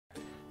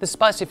This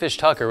spicy fish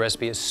taco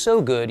recipe is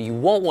so good you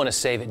won't want to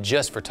save it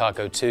just for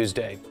Taco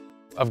Tuesday.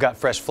 I've got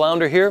fresh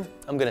flounder here.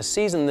 I'm going to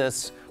season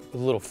this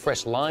with a little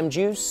fresh lime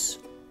juice.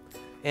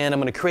 And I'm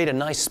going to create a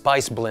nice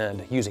spice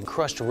blend using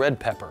crushed red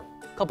pepper,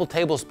 a couple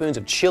tablespoons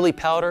of chili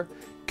powder,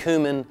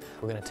 cumin.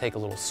 We're going to take a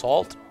little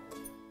salt.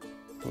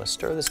 I'm going to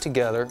stir this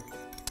together.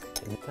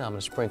 And now I'm going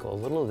to sprinkle a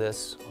little of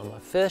this on my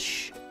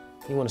fish.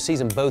 You want to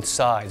season both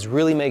sides.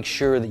 Really make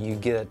sure that you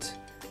get it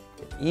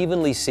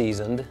evenly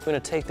seasoned. We're going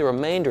to take the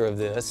remainder of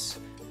this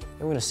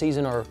and we're going to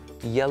season our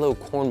yellow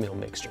cornmeal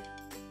mixture.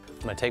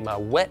 I'm going to take my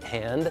wet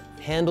hand,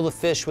 handle the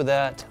fish with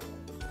that,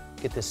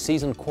 get this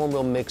seasoned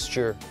cornmeal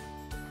mixture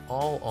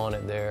all on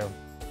it there.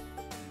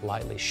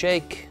 Lightly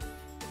shake.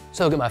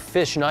 So get my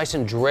fish nice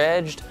and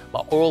dredged.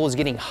 My oil is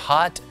getting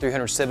hot,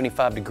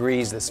 375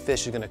 degrees. This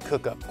fish is going to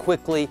cook up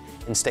quickly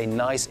and stay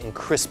nice and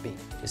crispy.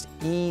 Just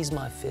ease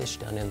my fish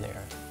down in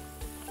there.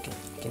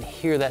 You can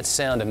hear that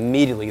sound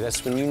immediately.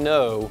 That's when you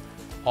know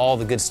all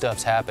the good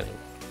stuff's happening.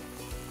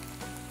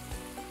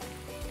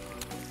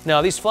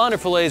 Now these flounder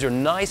fillets are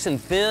nice and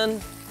thin.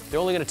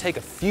 They're only going to take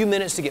a few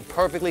minutes to get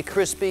perfectly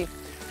crispy.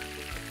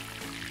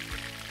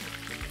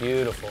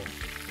 Beautiful.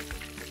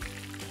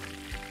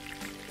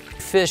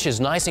 Fish is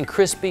nice and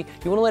crispy.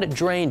 You want to let it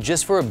drain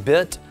just for a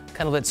bit,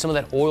 kind of let some of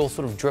that oil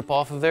sort of drip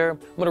off of there.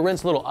 I'm going to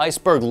rinse a little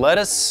iceberg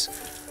lettuce.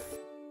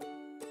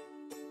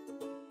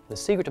 The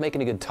secret to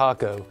making a good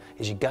taco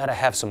is you got to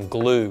have some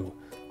glue.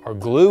 Our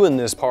glue in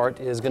this part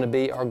is going to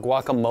be our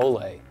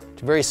guacamole.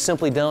 It's very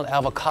simply done: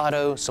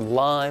 avocado, some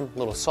lime, a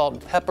little salt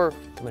and pepper.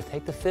 I'm going to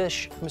take the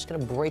fish, I'm just going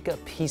to break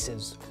up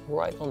pieces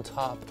right on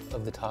top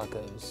of the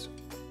tacos.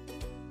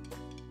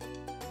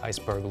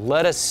 Iceberg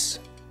lettuce,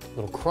 a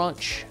little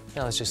crunch.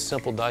 Now it's just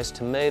simple diced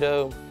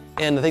tomato.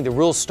 And I think the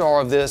real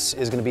star of this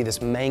is gonna be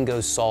this mango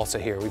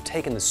salsa here. We've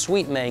taken the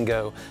sweet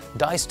mango,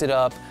 diced it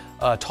up,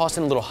 tossed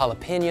in a little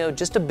jalapeno,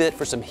 just a bit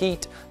for some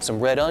heat, some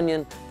red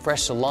onion,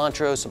 fresh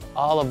cilantro, some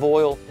olive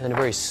oil, and then a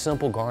very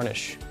simple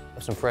garnish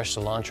of some fresh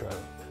cilantro.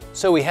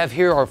 So we have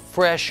here our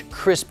fresh,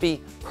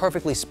 crispy,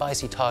 perfectly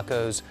spicy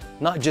tacos,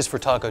 not just for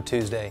Taco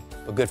Tuesday,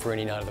 but good for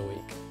any night of the week.